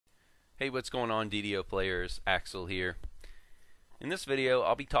Hey, what's going on, DDO players? Axel here. In this video,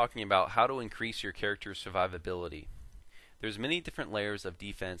 I'll be talking about how to increase your character's survivability. There's many different layers of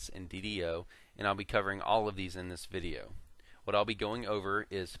defense in DDO, and I'll be covering all of these in this video. What I'll be going over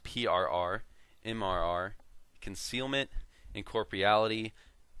is PRR, MRR, Concealment, Incorporeality,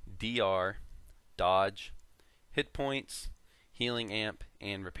 DR, Dodge, Hitpoints, Healing Amp,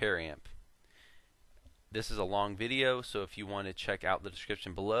 and Repair Amp. This is a long video, so if you want to check out the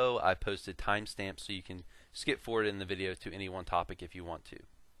description below, I posted timestamps so you can skip forward in the video to any one topic if you want to.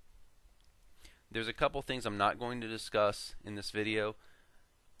 There's a couple things I'm not going to discuss in this video.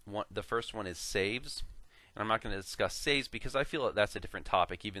 The first one is saves, and I'm not going to discuss saves because I feel that that's a different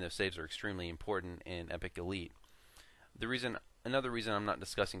topic, even though saves are extremely important in Epic Elite. Another reason I'm not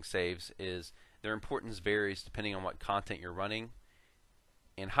discussing saves is their importance varies depending on what content you're running.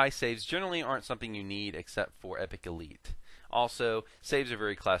 And high saves generally aren't something you need except for Epic Elite. Also, saves are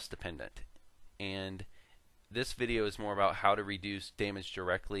very class dependent. And this video is more about how to reduce damage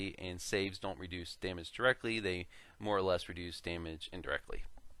directly, and saves don't reduce damage directly, they more or less reduce damage indirectly.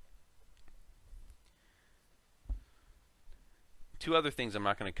 Two other things I'm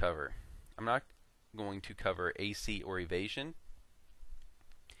not going to cover. I'm not going to cover AC or evasion.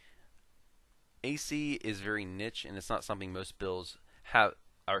 AC is very niche, and it's not something most builds have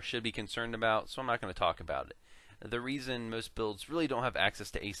or should be concerned about, so I'm not going to talk about it. The reason most builds really don't have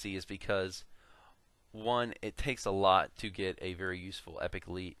access to AC is because, one, it takes a lot to get a very useful Epic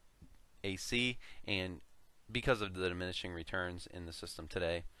Elite AC, and because of the diminishing returns in the system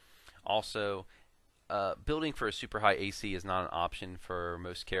today. Also, building for a super high AC is not an option for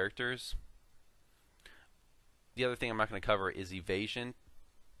most characters. The other thing I'm not going to cover is evasion.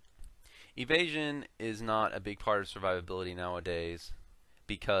 Evasion is not a big part of survivability nowadays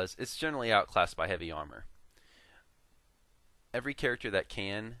because it's generally outclassed by heavy armor. Every character that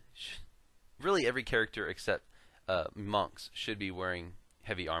can, really every character except monks should be wearing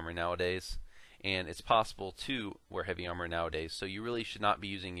heavy armor nowadays, and it's possible to wear heavy armor nowadays, so you really should not be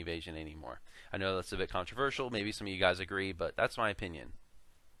using evasion anymore. I know that's a bit controversial, maybe some of you guys agree, but that's my opinion.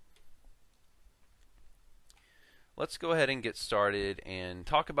 Let's go ahead and get started and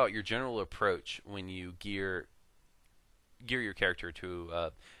talk about your general approach when you gear your character to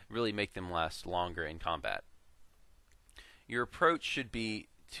really make them last longer in combat. Your approach should be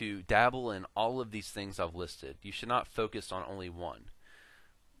to dabble in all of these things I've listed. You should not focus on only one.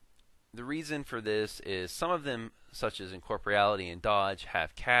 The reason for this is some of them, such as Incorporeality and Dodge,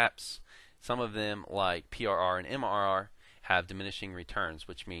 have caps. Some of them, like PRR and MRR, have diminishing returns,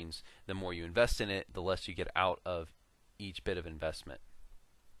 which means the more you invest in it, the less you get out of each bit of investment.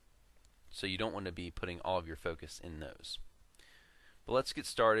 So you don't want to be putting all of your focus in those. But let's get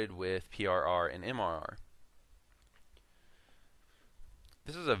started with PRR and MRR.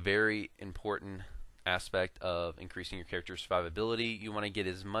 This is a very important aspect of increasing your character's survivability. You want to get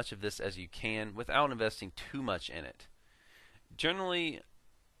as much of this as you can without investing too much in it. Generally,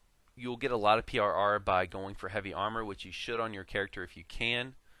 you'll get a lot of PRR by going for heavy armor, which you should on your character if you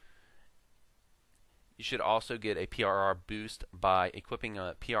can. You should also get a PRR boost by equipping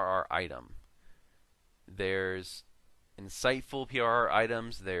a PRR item. There's insightful PRR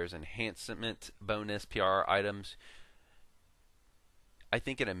items, there's enhancement bonus PRR items. I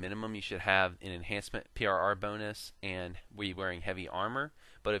think at a minimum you should have an enhancement PRR bonus and be wearing heavy armor,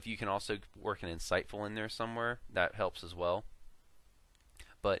 but if you can also work an insightful in there somewhere, that helps as well.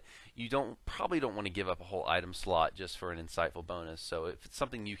 But you probably don't want to give up a whole item slot just for an insightful bonus. So if it's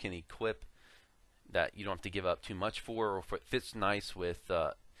something you can equip that you don't have to give up too much for, or if it fits nice with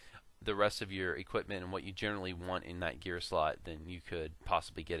the rest of your equipment and what you generally want in that gear slot, then you could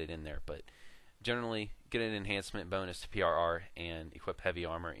possibly get it in there. But generally, get an enhancement bonus to PRR and equip heavy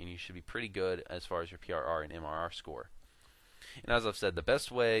armor, and you should be pretty good as far as your PRR and MRR score. And as I've said, the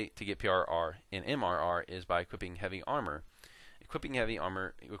best way to get PRR and MRR is by equipping heavy armor. Equipping heavy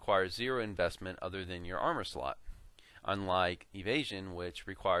armor requires zero investment other than your armor slot, unlike evasion, which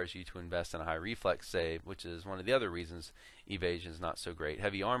requires you to invest in a high reflex save, which is one of the other reasons evasion is not so great.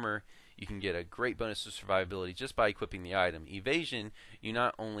 Heavy armor, you can get a great bonus to survivability just by equipping the item. Evasion, you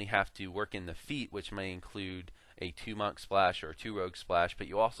not only have to work in the feat, which may include a 2 monk splash or a 2 rogue splash, but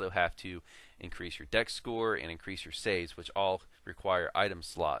you also have to increase your dex score and increase your saves, which all require item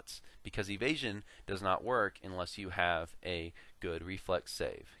slots, because evasion does not work unless you have a good reflex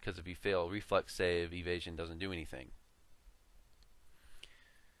save, because if you fail reflex save, evasion doesn't do anything.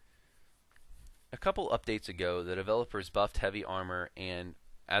 A couple updates ago, the developers buffed heavy armor, and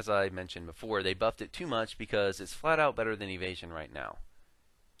as I mentioned before, they buffed it too much because it's flat out better than evasion right now.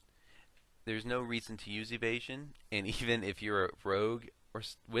 There's no reason to use evasion, and even if you're a rogue,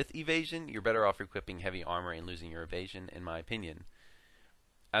 with evasion, you're better off equipping heavy armor and losing your evasion, in my opinion.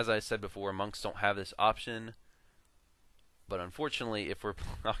 As I said before, monks don't have this option, but unfortunately, if we're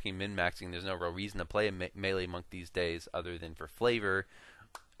talking min-maxing, there's no real reason to play a melee monk these days other than for flavor.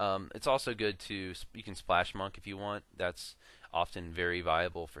 It's also good to, you can splash monk if you want. That's often very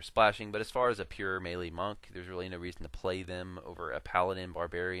viable for splashing, but as far as a pure melee monk, there's really no reason to play them over a paladin,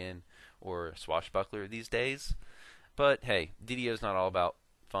 barbarian, or swashbuckler these days. But hey, DDO is not all about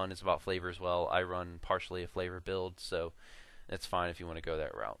fun, it's about flavor as well. I run partially a flavor build, so that's fine if you want to go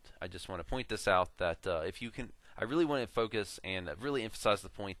that route. I just want to point this out that if you can, I really want to focus and really emphasize the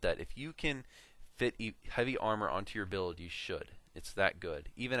point that if you can fit heavy armor onto your build, you should. It's that good,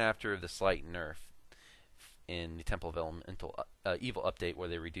 even after the slight nerf in the Temple of Elemental Evil update where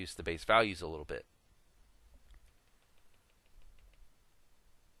they reduced the base values a little bit.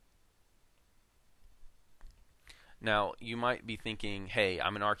 Now, you might be thinking, hey,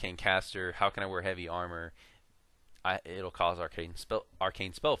 I'm an arcane caster, how can I wear heavy armor? It'll cause arcane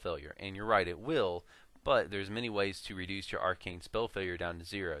spell failure, and you're right, it will, but there's many ways to reduce your arcane spell failure down to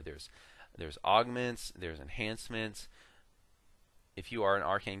 0. There's augments, there's enhancements. If you are an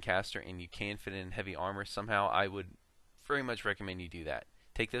arcane caster and you can fit in heavy armor somehow, I would very much recommend you do that.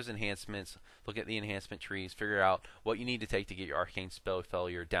 Take those enhancements, look at the enhancement trees, figure out what you need to take to get your arcane spell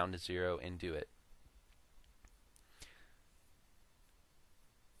failure down to 0, and do it.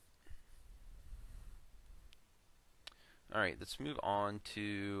 Alright, let's move on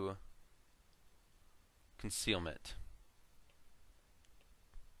to concealment.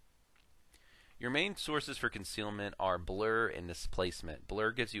 Your main sources for concealment are blur and displacement.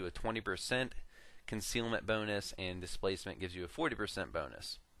 Blur gives you a 20% concealment bonus, and displacement gives you a 40%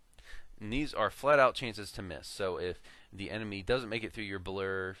 bonus. And these are flat out chances to miss. So if the enemy doesn't make it through your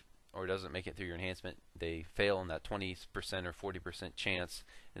blur or doesn't make it through your enhancement, they fail in that 20% or 40% chance,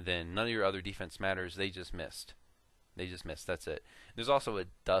 and then none of your other defense matters, they just missed. They just missed, that's it. There's also a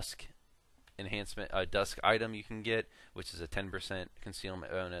dusk enhancement, a dusk item you can get, which is a 10%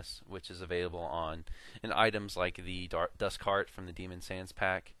 concealment bonus, which is available on items like the dusk heart from the Demon Sands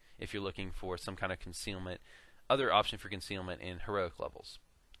pack if you're looking for some kind of concealment, other option for concealment in heroic levels.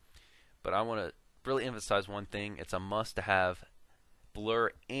 But I want to really emphasize one thing, it's a must to have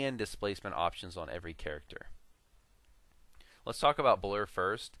blur and displacement options on every character. Let's talk about blur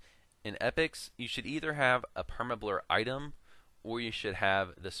first. In epics, you should either have a permablur item or you should have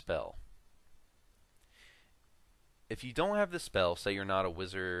the spell. If you don't have the spell, say you're not a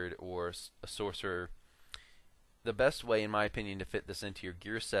wizard or a sorcerer, the best way, in my opinion, to fit this into your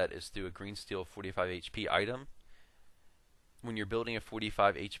gear set is through a green steel 45 HP item. When you're building a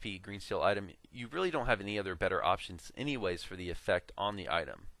 45 HP green steel item, you really don't have any other better options anyways for the effect on the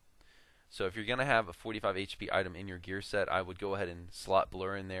item. So if you're going to have a 45 HP item in your gear set, I would go ahead and slot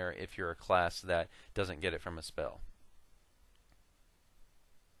blur in there if you're a class that doesn't get it from a spell.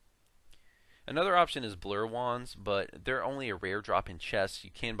 Another option is blur wands, but they're only a rare drop in chests. You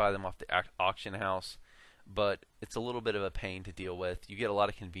can buy them off the auction house, but it's a little bit of a pain to deal with. You get a lot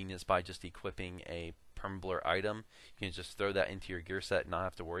of convenience by just equipping a permablur item. You can just throw that into your gear set and not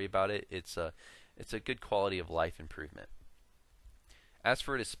have to worry about it. It's a good quality of life improvement. As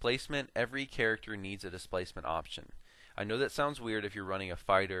for displacement, every character needs a displacement option. I know that sounds weird if you're running a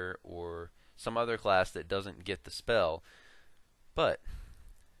fighter or some other class that doesn't get the spell, but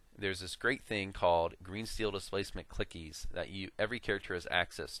there's this great thing called green steel displacement clickies that every character has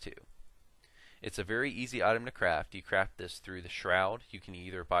access to. It's a very easy item to craft. You craft this through the Shroud. You can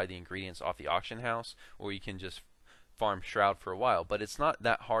either buy the ingredients off the auction house or you can just farm Shroud for a while, but it's not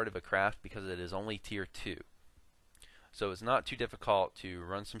that hard of a craft because it is only tier 2. So it's not too difficult to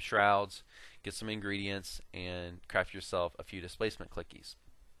run some Shrouds, get some ingredients, and craft yourself a few displacement clickies.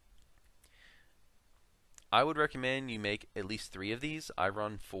 I would recommend you make at least 3 of these. I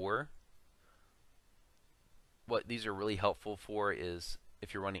run 4. What these are really helpful for is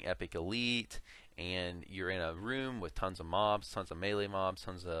if you're running Epic Elite and you're in a room with tons of mobs, tons of melee mobs,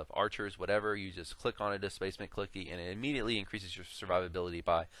 tons of archers, whatever, you just click on a displacement clicky and it immediately increases your survivability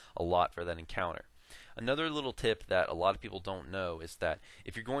by a lot for that encounter. Another little tip that a lot of people don't know is that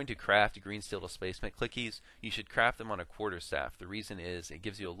if you're going to craft green steel displacement clickies, you should craft them on a quarterstaff. The reason is it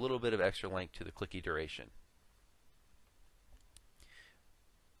gives you a little bit of extra length to the clicky duration.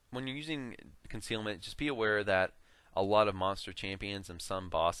 When you're using concealment, just be aware that a lot of monster champions and some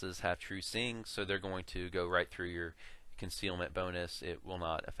bosses have true sing, so they're going to go right through your concealment bonus. It will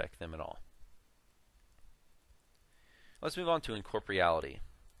not affect them at all. Let's move on to Incorporeality.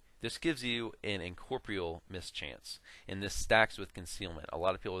 This gives you an incorporeal mischance, and this stacks with concealment. A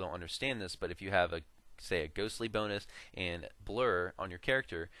lot of people don't understand this, but if you have a say a ghostly bonus and blur on your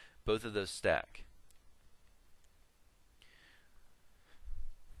character, both of those stack.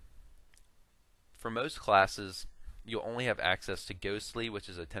 For most classes, you'll only have access to ghostly, which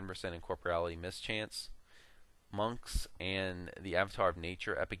is a 10% incorporeality mischance. Monks and the Avatar of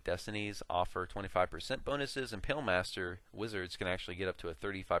Nature Epic Destinies offer 25% bonuses, and Pale Master Wizards can actually get up to a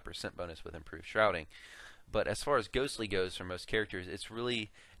 35% bonus with improved shrouding. But as far as ghostly goes for most characters, it's really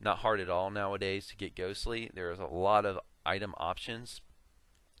not hard at all nowadays to get ghostly. There's a lot of item options.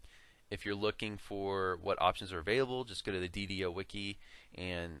 If you're looking for what options are available, just go to the DDO wiki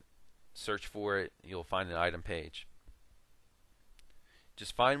and search for it. You'll find an item page.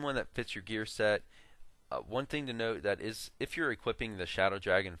 Just find one that fits your gear set. One thing to note that is if you're equipping the Shadow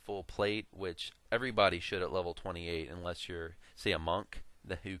Dragon full plate, which everybody should at level 28 unless you're, say, a monk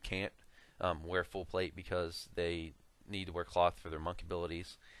who can't wear full plate because they need to wear cloth for their monk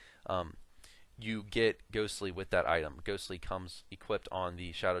abilities, you get Ghostly with that item. Ghostly comes equipped on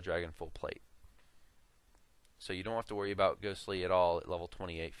the Shadow Dragon full plate. So you don't have to worry about Ghostly at all at level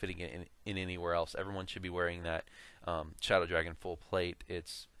 28 fitting it in anywhere else. Everyone should be wearing that Shadow Dragon full plate.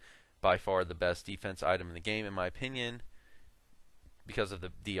 It's by far the best defense item in the game, in my opinion, because of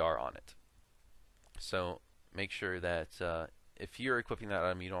the DR on it. So make sure that if you're equipping that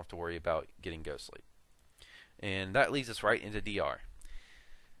item, you don't have to worry about getting Ghostly. And that leads us right into DR.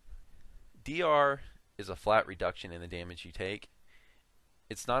 DR is a flat reduction in the damage you take.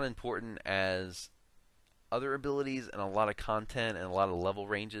 It's not important as other abilities and a lot of content and a lot of level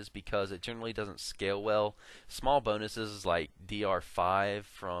ranges because it generally doesn't scale well. Small bonuses like DR5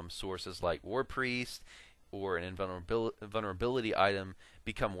 from sources like War Priest or an invulnerability item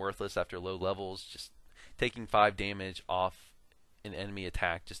become worthless after low levels. Just taking 5 damage off an enemy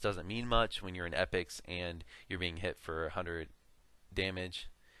attack just doesn't mean much when you're in epics and you're being hit for 100 damage.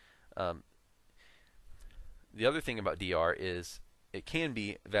 The other thing about DR is it can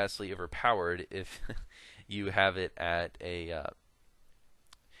be vastly overpowered if you have it at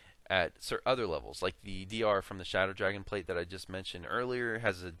other levels, like the DR from the Shadow Dragon plate that I just mentioned earlier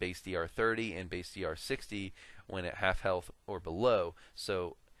has a base DR 30 and base DR 60 when at half health or below.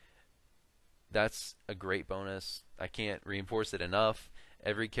 So that's a great bonus. I can't reinforce it enough.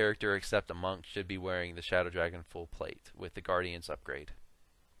 Every character except a monk should be wearing the Shadow Dragon full plate with the Guardians upgrade.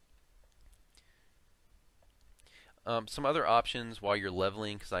 Some other options while you're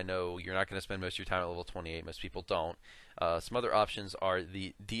leveling, because I know you're not going to spend most of your time at level 28, most people don't. Some other options are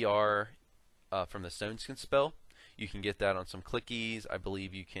the DR from the Stoneskin spell. You can get that on some clickies. I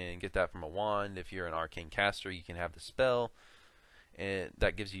believe you can get that from a wand. If you're an arcane caster, you can have the spell, and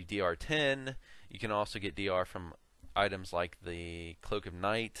that gives you DR 10. You can also get DR from items like the Cloak of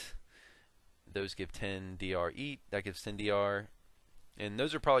Night. Those give 10 DR each. That gives 10 DR. And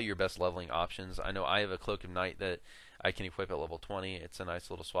those are probably your best leveling options. I know I have a Cloak of Night that I can equip at level 20. It's a nice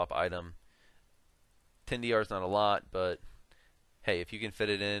little swap item. 10 DR is not a lot, but hey, if you can fit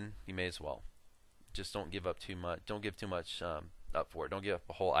it in, you may as well. Just don't give up too much. Don't give too much up for it. Don't give up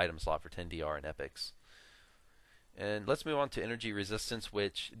a whole item slot for 10 DR in epics. And let's move on to energy resistance,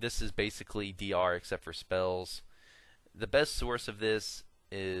 which this is basically DR except for spells. The best source of this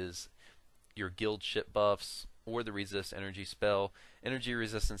is your guild ship buffs or the resist energy spell. Energy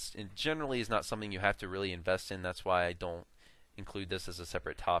resistance generally is not something you have to really invest in. That's why I don't include this as a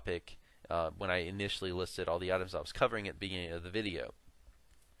separate topic when I initially listed all the items I was covering at the beginning of the video.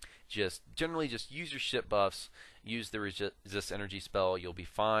 Generally just use your ship buffs, use the resist energy spell, you'll be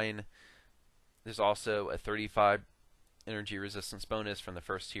fine. There's also a 35 energy resistance bonus from the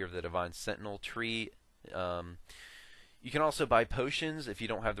first tier of the Divine Sentinel tree. You can also buy potions if you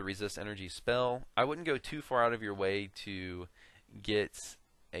don't have the resist energy spell. I wouldn't go too far out of your way to get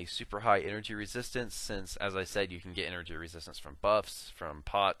a super high energy resistance since, as I said, you can get energy resistance from buffs, from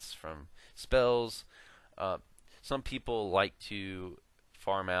pots, from spells. Some people like to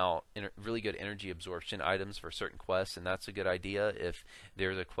farm out really good energy absorption items for certain quests, and that's a good idea if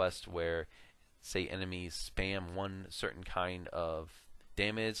there's a quest where, say, enemies spam one certain kind of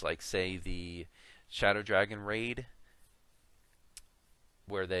damage, like say the Shadow Dragon raid,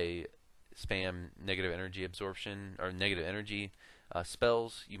 where they spam negative energy absorption or negative energy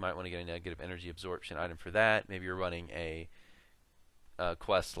spells. You might want to get a negative energy absorption item for that. Maybe you're running a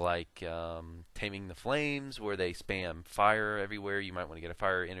quest like Taming the Flames, where they spam fire everywhere. You might want to get a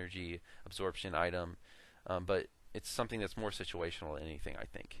fire energy absorption item, but it's something that's more situational than anything, I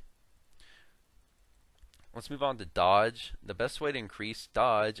think. Let's move on to dodge. The best way to increase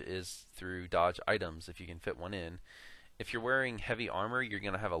dodge is through dodge items, if you can fit one in. If you're wearing heavy armor, you're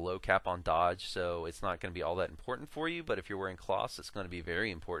going to have a low cap on dodge, so it's not going to be all that important for you, but if you're wearing cloths, it's going to be very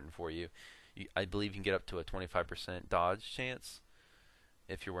important for you. I believe you can get up to a 25% dodge chance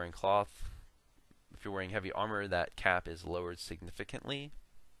if you're wearing cloth. If you're wearing heavy armor, that cap is lowered significantly.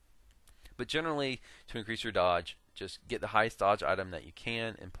 But generally, to increase your dodge, just get the highest dodge item that you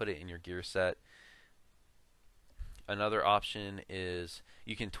can and put it in your gear set. Another option is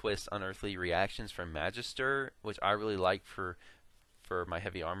you can twist Unearthly Reactions from Magister, which I really like for my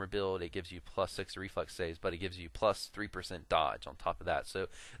heavy armor build. It gives you +6 reflex saves, but it gives you +3% dodge on top of that. So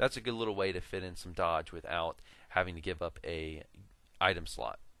that's a good little way to fit in some dodge without having to give up a item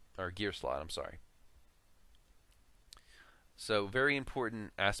slot, or gear slot, I'm sorry. So very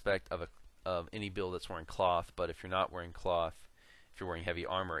important aspect of any build that's wearing cloth, but if you're not wearing cloth, if you're wearing heavy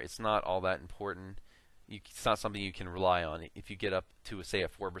armor, it's not all that important. It's not something you can rely on. If you get up to, say, a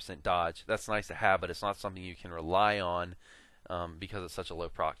 4% dodge, that's nice to have, but it's not something you can rely on because it's such a low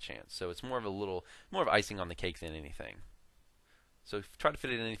proc chance. So it's more of icing on the cake than anything. So try to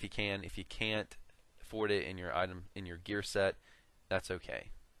fit it in if you can. If you can't afford it in your gear set, that's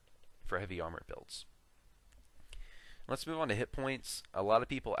okay for heavy armor builds. Let's move on to hit points. A lot of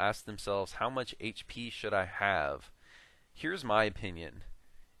people ask themselves, how much HP should I have? Here's my opinion.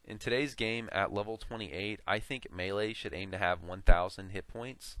 In today's game at level 28, I think melee should aim to have 1,000 hit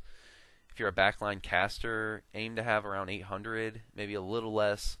points. If you're a backline caster, aim to have around 800, maybe a little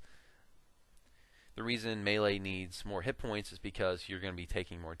less. The reason melee needs more hit points is because you're going to be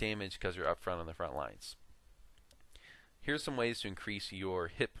taking more damage because you're up front on the front lines. Here's some ways to increase your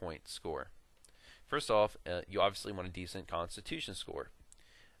hit point score. First off, you obviously want a decent constitution score.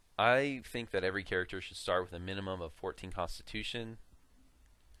 I think that every character should start with a minimum of 14 constitution.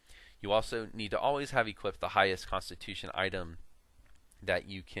 You also need to always have equipped the highest constitution item that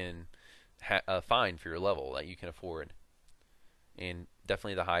you can find for your level, that you can afford. And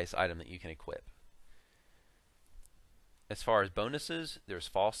definitely the highest item that you can equip. As far as bonuses, there's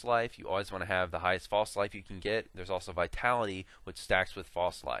false life. You always want to have the highest false life you can get. There's also vitality, which stacks with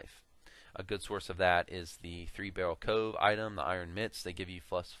false life. A good source of that is the 3-barrel cove item, the iron mitts. They give you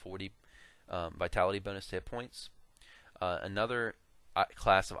 +40 vitality bonus to hit points. Another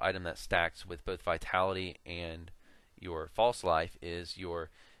class of item that stacks with both vitality and your false life is your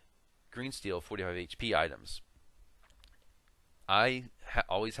green steel 45 HP items. I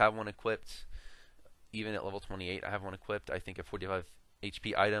always have one equipped. Even at level 28, I have one equipped. I think a 45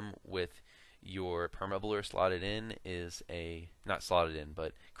 HP item with your permablur slotted in is not slotted in,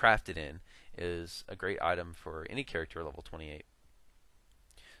 but crafted in, is a great item for any character level 28.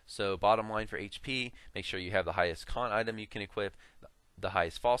 So bottom line for HP, make sure you have the highest con item you can equip, the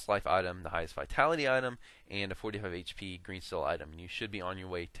highest false life item, the highest vitality item, and a 45 HP green steel item. You should be on your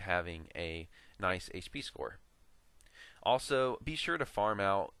way to having a nice HP score. Also, be sure to farm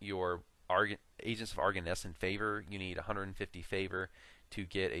out your Agents of Argoness in favor. You need 150 favor to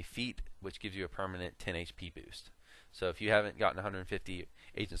get a feat, which gives you a permanent 10 HP boost. So if you haven't gotten 150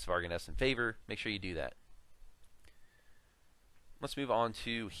 Agents of Argoness in favor, make sure you do that. Let's move on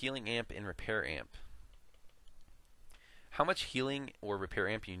to Healing Amp and Repair Amp. How much healing or repair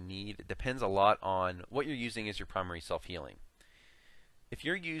amp you need depends a lot on what you're using as your primary self-healing. If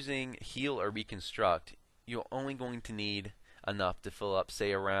you're using Heal or Reconstruct, you're only going to need enough to fill up,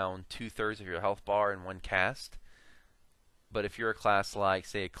 say, around 2/3 of your health bar in one cast. But if you're a class like,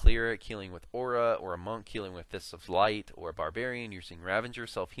 say, a Cleric healing with Aura, or a Monk healing with Fists of Light, or a Barbarian using Ravager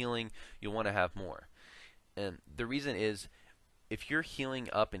self-healing, you'll want to have more. And the reason is, if you're healing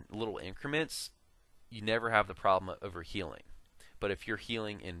up in little increments, you never have the problem of overhealing. But if you're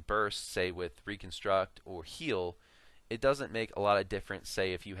healing in bursts, say with Reconstruct or Heal, it doesn't make a lot of difference,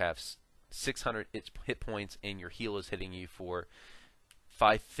 say, if you have 600 hit points and your heal is hitting you for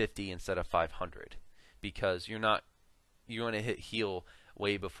 550 instead of 500, because you're going to hit heal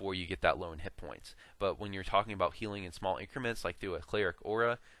way before you get that low in hit points. But when you're talking about healing in small increments, like through a Cleric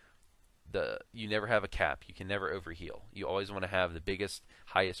Aura, you never have a cap. You can never overheal. You always want to have the biggest,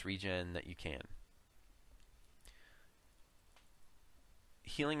 highest regen that you can.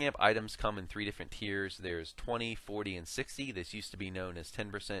 Healing amp items come in 3 different tiers. There's 20, 40, and 60. This used to be known as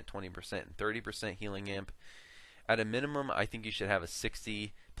 10%, 20%, and 30% healing amp. At a minimum, I think you should have a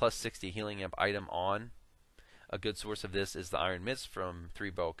 +60 healing amp item on. A good source of this is the Iron Mist from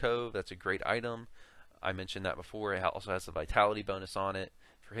 3-Barrel Cove. That's a great item. I mentioned that before. It also has a vitality bonus on it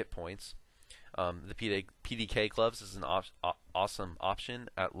for hit points. The PDK gloves is an awesome option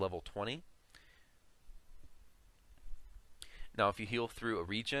at level 20. Now, if you heal through a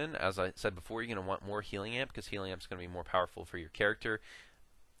regen, as I said before, you're going to want more healing amp, because healing amp is going to be more powerful for your character.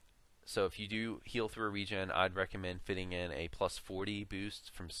 So if you do heal through a regen, I'd recommend fitting in a +40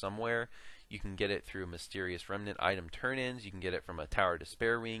 boost from somewhere. You can get it through mysterious remnant item turn-ins. You can get it from a Tower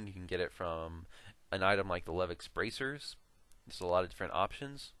Despair ring. You can get it from an item like the Levix Bracers. There's a lot of different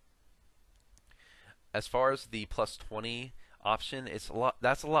options. As far as the plus 20 option,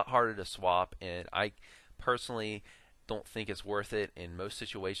 that's a lot harder to swap, and I personally don't think it's worth it in most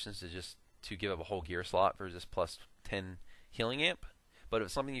situations to give up a whole gear slot for just plus 10 healing amp. But if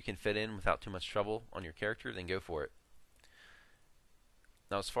it's something you can fit in without too much trouble on your character, then go for it.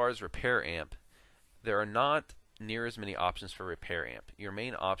 Now, as far as repair amp, there are not near as many options for repair amp. Your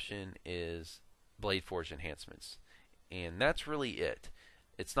main option is Blade Forge enhancements, and that's really it.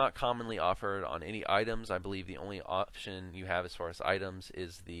 It's not commonly offered on any items. I believe the only option you have as far as items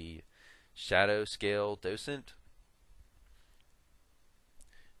is the Shadow Scale Docent,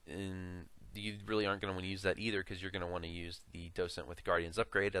 and you really aren't going to want to use that either, because you're going to want to use the Docent with Guardian's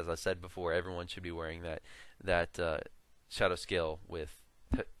Upgrade. As I said before, everyone should be wearing that Shadow Scale with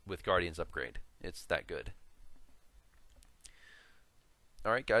Guardian's Upgrade. It's that good.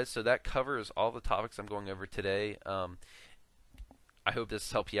 Alright guys, so that covers all the topics I'm going over today. I hope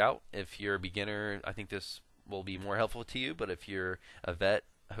this helped you out. If you're a beginner, I think this will be more helpful to you, but if you're a vet,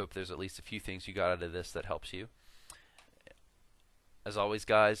 I hope there's at least a few things you got out of this that helps you. As always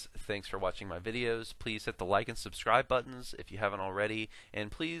guys, thanks for watching my videos. Please hit the like and subscribe buttons if you haven't already,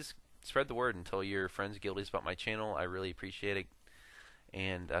 and please spread the word and tell your friends and guildies about my channel. I really appreciate it.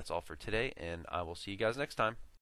 And that's all for today, and I will see you guys next time.